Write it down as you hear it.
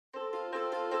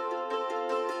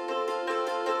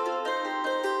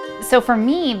So for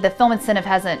me, the film incentive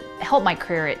hasn't helped my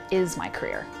career, it is my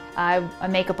career. I'm a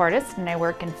makeup artist and I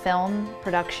work in film,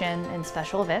 production, and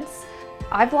special events.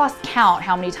 I've lost count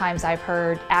how many times I've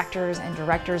heard actors and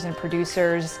directors and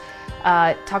producers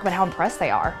talk about how impressed they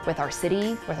are with our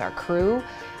city, with our crew.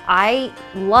 I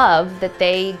love that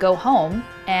they go home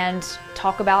and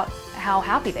talk about how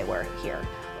happy they were here.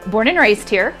 Born and raised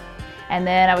here, and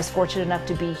then I was fortunate enough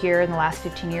to be here in the last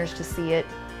 15 years to see it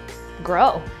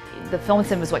grow. The film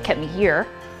incentive is what kept me here,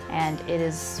 and it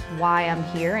is why I'm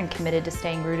here and committed to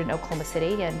staying rooted in Oklahoma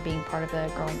City and being part of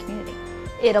the growing community.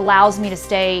 It allows me to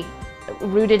stay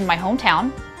rooted in my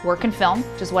hometown, work in film,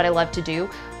 which is what I love to do,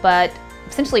 but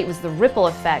essentially it was the ripple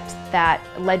effect that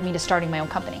led me to starting my own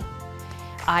company.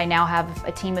 I now have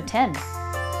a team of 10.